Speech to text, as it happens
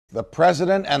The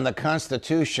president and the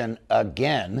Constitution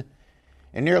again.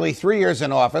 In nearly 3 years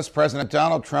in office, President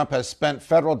Donald Trump has spent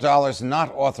federal dollars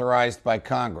not authorized by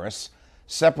Congress,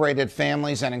 separated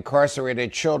families and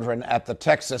incarcerated children at the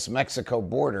Texas-Mexico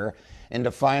border in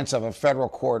defiance of a federal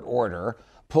court order,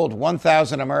 pulled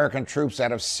 1,000 American troops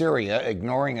out of Syria,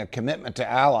 ignoring a commitment to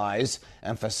allies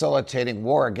and facilitating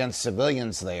war against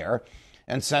civilians there,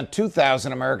 and sent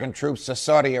 2,000 American troops to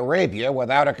Saudi Arabia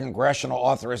without a congressional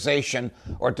authorization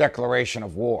or declaration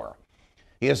of war.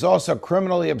 He has also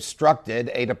criminally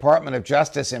obstructed a Department of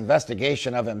Justice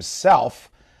investigation of himself,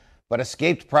 but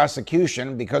escaped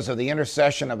prosecution because of the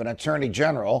intercession of an attorney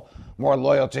general more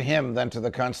loyal to him than to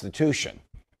the Constitution.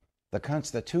 The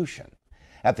Constitution.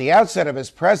 At the outset of his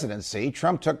presidency,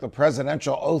 Trump took the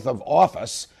presidential oath of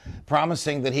office,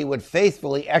 promising that he would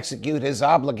faithfully execute his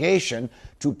obligation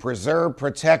to preserve,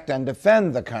 protect, and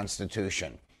defend the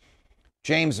Constitution.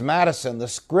 James Madison, the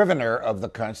scrivener of the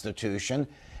Constitution,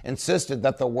 insisted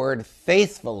that the word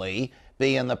faithfully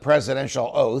be in the presidential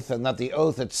oath and that the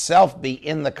oath itself be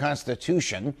in the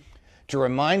Constitution to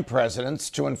remind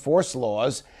presidents to enforce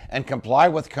laws and comply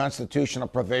with constitutional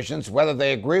provisions, whether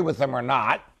they agree with them or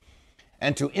not,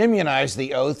 and to immunize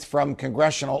the oath from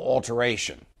congressional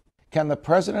alteration. Can the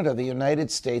President of the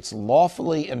United States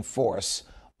lawfully enforce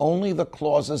only the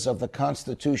clauses of the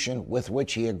Constitution with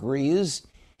which he agrees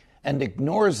and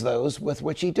ignores those with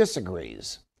which he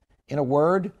disagrees? In a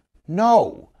word,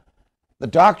 no. The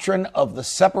doctrine of the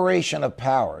separation of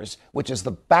powers, which is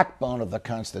the backbone of the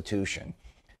Constitution,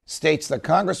 states that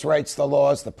Congress writes the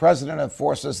laws, the President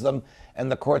enforces them,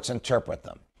 and the courts interpret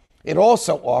them. It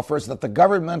also offers that the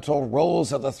governmental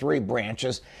roles of the three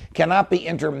branches cannot be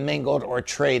intermingled or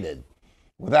traded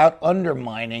without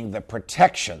undermining the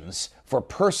protections for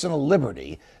personal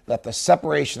liberty that the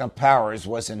separation of powers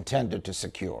was intended to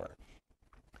secure.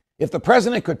 If the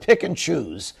president could pick and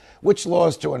choose which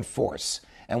laws to enforce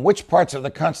and which parts of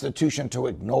the Constitution to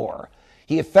ignore,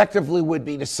 he effectively would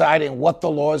be deciding what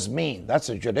the laws mean. That's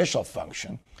a judicial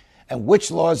function. And which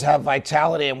laws have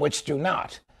vitality and which do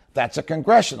not. That's a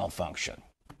congressional function.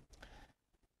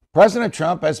 President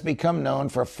Trump has become known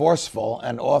for forceful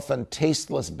and often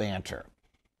tasteless banter.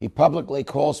 He publicly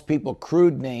calls people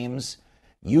crude names,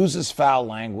 uses foul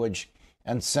language,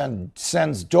 and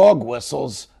sends dog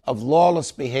whistles of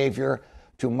lawless behavior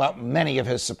to many of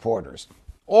his supporters.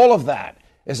 All of that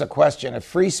is a question of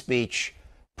free speech,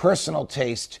 personal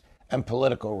taste, and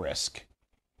political risk.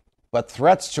 But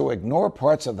threats to ignore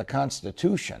parts of the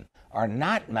Constitution are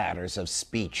not matters of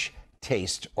speech,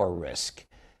 taste, or risk.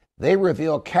 They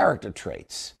reveal character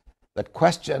traits that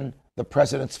question the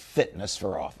president's fitness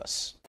for office.